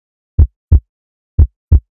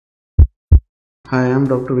Hi, I am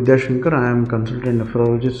Dr. Vidyashankar. I am consultant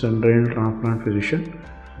nephrologist and renal transplant physician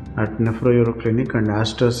at Nephro Clinic and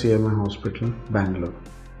Aster CMI Hospital, Bangalore.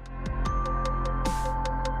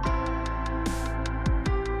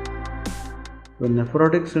 The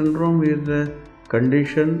nephrotic syndrome is a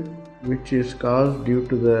condition which is caused due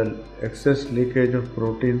to the excess leakage of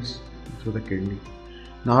proteins through the kidney.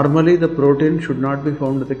 Normally, the protein should not be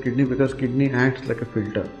found in the kidney because kidney acts like a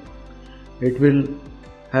filter. It will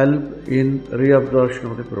help in reabsorption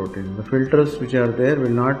of the protein. The filters which are there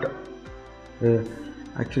will not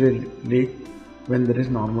actually leak when there is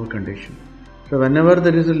normal condition. So whenever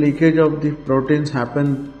there is a leakage of the proteins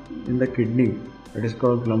happen in the kidney, that is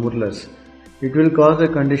called glomerulus, it will cause a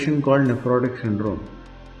condition called nephrotic syndrome.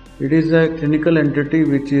 It is a clinical entity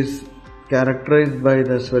which is characterized by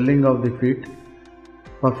the swelling of the feet,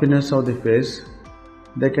 puffiness of the face.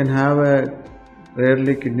 They can have a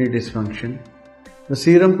rarely kidney dysfunction. The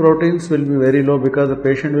serum proteins will be very low because the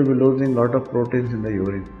patient will be losing a lot of proteins in the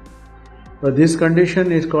urine. So this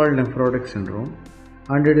condition is called nephrotic syndrome,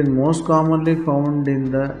 and it is most commonly found in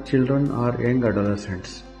the children or young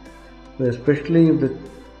adolescents. So especially if the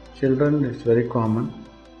children, it's very common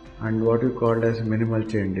and what you call as minimal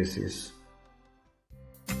chain disease.